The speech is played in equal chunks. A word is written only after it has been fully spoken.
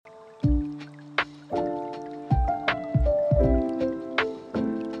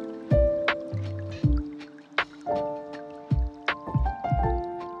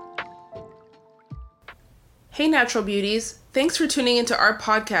Hey Natural Beauties, thanks for tuning into our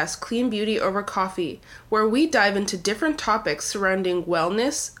podcast, Clean Beauty Over Coffee, where we dive into different topics surrounding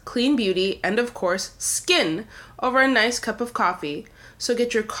wellness, clean beauty, and of course, skin over a nice cup of coffee. So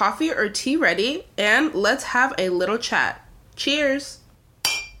get your coffee or tea ready and let's have a little chat. Cheers!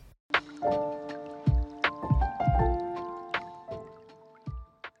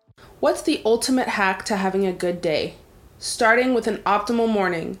 What's the ultimate hack to having a good day? Starting with an optimal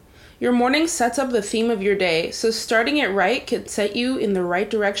morning. Your morning sets up the theme of your day, so starting it right can set you in the right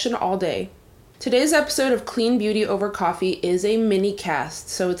direction all day. Today's episode of Clean Beauty Over Coffee is a minicast,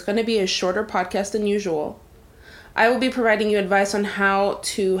 so it's going to be a shorter podcast than usual. I will be providing you advice on how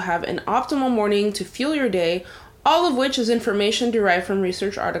to have an optimal morning to fuel your day, all of which is information derived from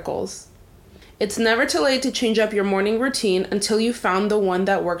research articles. It's never too late to change up your morning routine until you found the one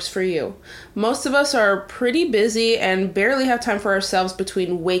that works for you. Most of us are pretty busy and barely have time for ourselves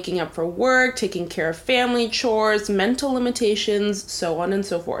between waking up for work, taking care of family chores, mental limitations, so on and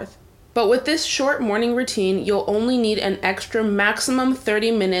so forth. But with this short morning routine, you'll only need an extra maximum 30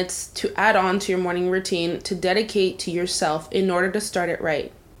 minutes to add on to your morning routine to dedicate to yourself in order to start it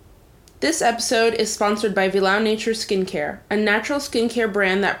right. This episode is sponsored by Vilao Nature Skincare, a natural skincare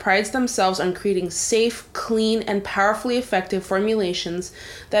brand that prides themselves on creating safe, clean, and powerfully effective formulations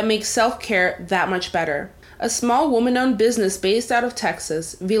that make self-care that much better. A small woman-owned business based out of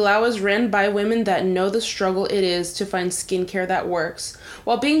Texas, Vilao is ran by women that know the struggle it is to find skincare that works,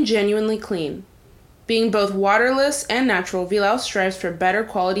 while being genuinely clean. Being both waterless and natural, Vilao strives for better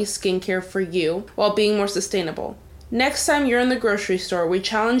quality skincare for you, while being more sustainable. Next time you're in the grocery store, we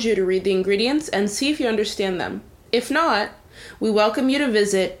challenge you to read the ingredients and see if you understand them. If not, we welcome you to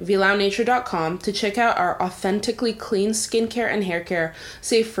visit vilaonature.com to check out our authentically clean skincare and hair care,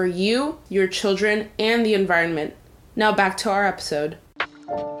 safe for you, your children, and the environment. Now back to our episode.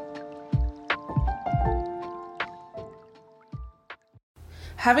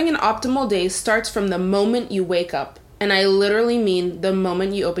 Having an optimal day starts from the moment you wake up, and I literally mean the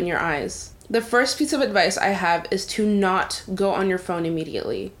moment you open your eyes. The first piece of advice I have is to not go on your phone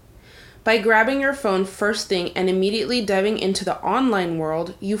immediately. By grabbing your phone first thing and immediately diving into the online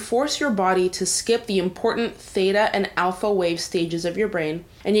world, you force your body to skip the important theta and alpha wave stages of your brain,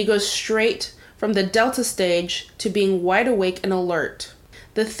 and you go straight from the delta stage to being wide awake and alert.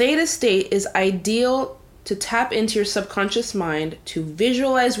 The theta state is ideal to tap into your subconscious mind, to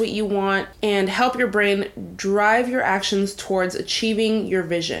visualize what you want, and help your brain drive your actions towards achieving your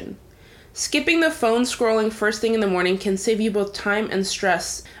vision. Skipping the phone scrolling first thing in the morning can save you both time and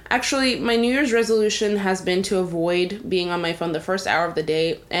stress. Actually, my New Year's resolution has been to avoid being on my phone the first hour of the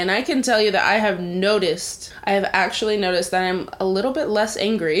day, and I can tell you that I have actually noticed that I'm a little bit less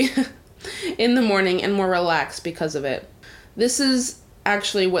angry in the morning and more relaxed because of it. This is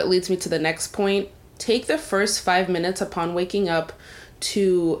actually what leads me to the next point. Take the first 5 minutes upon waking up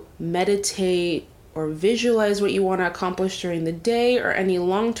to meditate, or visualize what you want to accomplish during the day or any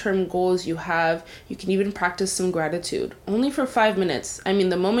long-term goals you have. You can even practice some gratitude. Only for 5 minutes. I mean,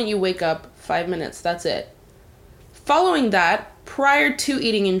 the moment you wake up, 5 minutes, that's it. Following that, prior to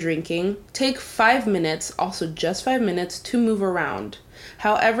eating and drinking, take 5 minutes, also just 5 minutes, to move around.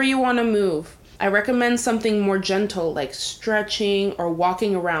 However you want to move. I recommend something more gentle like stretching or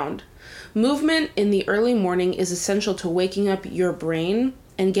walking around. Movement in the early morning is essential to waking up your brain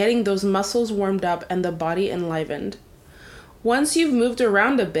and getting those muscles warmed up and the body enlivened. Once you've moved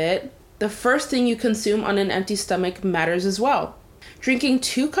around a bit, the first thing you consume on an empty stomach matters as well. Drinking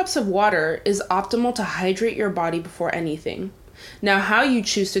 2 cups of water is optimal to hydrate your body before anything. Now, how you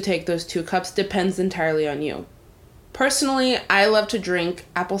choose to take those 2 cups depends entirely on you. Personally, I love to drink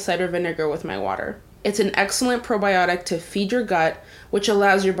apple cider vinegar with my water. It's an excellent probiotic to feed your gut, which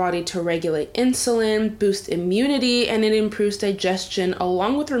allows your body to regulate insulin, boost immunity, and it improves digestion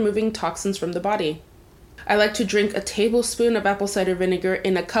along with removing toxins from the body. I like to drink a tablespoon of apple cider vinegar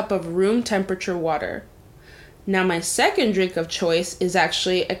in a cup of room temperature water. Now my second drink of choice is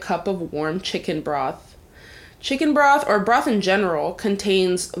actually a cup of warm chicken broth. Chicken broth, or broth in general,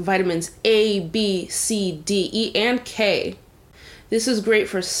 contains vitamins A, B, C, D, E, and K. This is great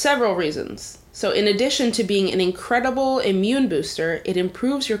for several reasons. So in addition to being an incredible immune booster, it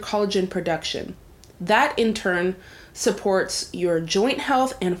improves your collagen production. That in turn supports your joint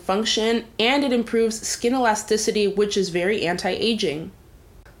health and function, and it improves skin elasticity, which is very anti-aging.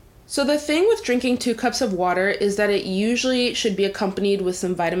 So the thing with drinking 2 cups of water is that it usually should be accompanied with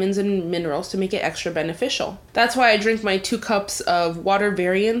some vitamins and minerals to make it extra beneficial. That's why I drink my 2 cups of water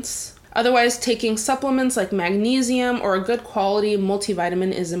variants. Otherwise, taking supplements like magnesium or a good quality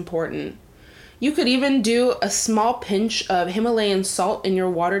multivitamin is important. You could even do a small pinch of Himalayan salt in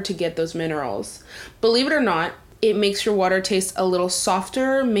your water to get those minerals. Believe it or not, it makes your water taste a little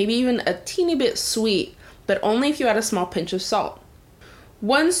softer, maybe even a teeny bit sweet, but only if you add a small pinch of salt.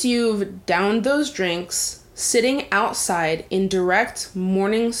 Once you've downed those drinks, sitting outside in direct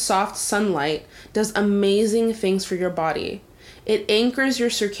morning soft sunlight does amazing things for your body. It anchors your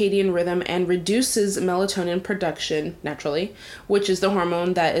circadian rhythm and reduces melatonin production naturally, which is the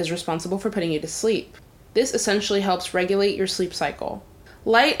hormone that is responsible for putting you to sleep. This essentially helps regulate your sleep cycle.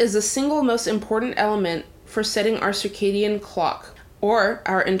 Light is the single most important element for setting our circadian clock, or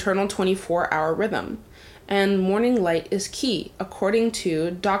our internal 24-hour rhythm. And morning light is key, according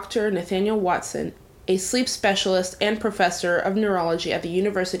to Dr. Nathaniel Watson, a sleep specialist and professor of neurology at the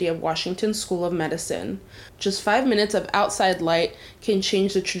University of Washington School of Medicine. Just 5 minutes of outside light can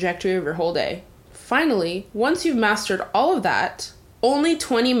change the trajectory of your whole day. Finally, once you've mastered all of that, only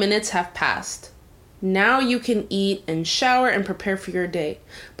 20 minutes have passed. Now you can eat and shower and prepare for your day.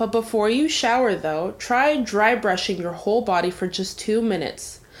 But before you shower though, try dry brushing your whole body for just 2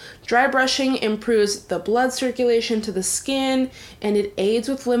 minutes. Dry brushing improves the blood circulation to the skin, and it aids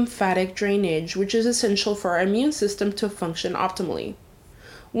with lymphatic drainage, which is essential for our immune system to function optimally.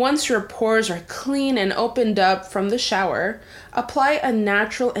 Once your pores are clean and opened up from the shower, apply a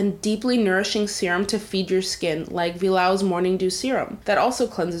natural and deeply nourishing serum to feed your skin, like Vilau's Morning Dew Serum, that also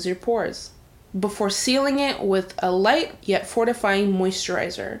cleanses your pores, before sealing it with a light yet fortifying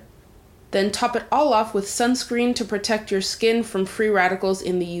moisturizer. Then top it all off with sunscreen to protect your skin from free radicals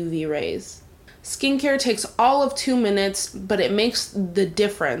in the UV rays. Skincare takes all of 2 minutes, but it makes the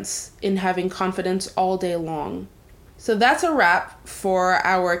difference in having confidence all day long. So that's a wrap for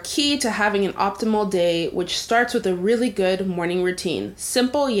our key to having an optimal day, which starts with a really good morning routine,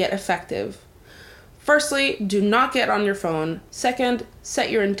 simple yet effective. Firstly, do not get on your phone. Second,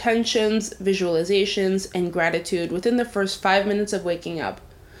 set your intentions, visualizations, and gratitude within the first 5 minutes of waking up.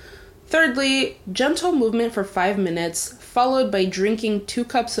 Thirdly, gentle movement for 5 minutes, followed by drinking 2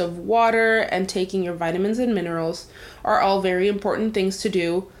 cups of water and taking your vitamins and minerals, are all very important things to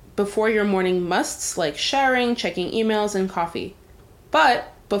do before your morning musts like showering, checking emails, and coffee.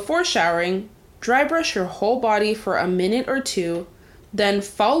 But before showering, dry brush your whole body for a minute or 2, then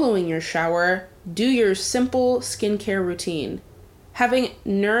following your shower, do your simple skincare routine. Having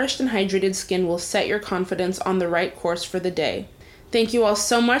nourished and hydrated skin will set your confidence on the right course for the day. Thank you all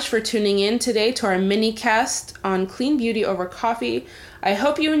so much for tuning in today to our mini cast on clean beauty over coffee. I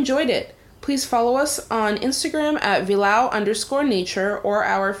hope you enjoyed it. Please follow us on Instagram at Vilau_nature or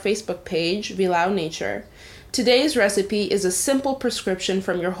our Facebook page, Vilau Nature. Today's recipe is a simple prescription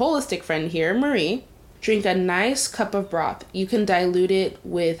from your holistic friend here, Marie. Drink a nice cup of broth. You can dilute it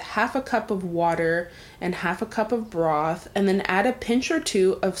with half a cup of water and half a cup of broth, and then add a pinch or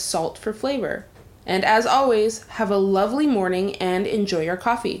 2 of salt for flavor. And as always, have a lovely morning and enjoy your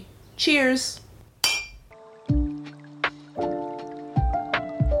coffee. Cheers!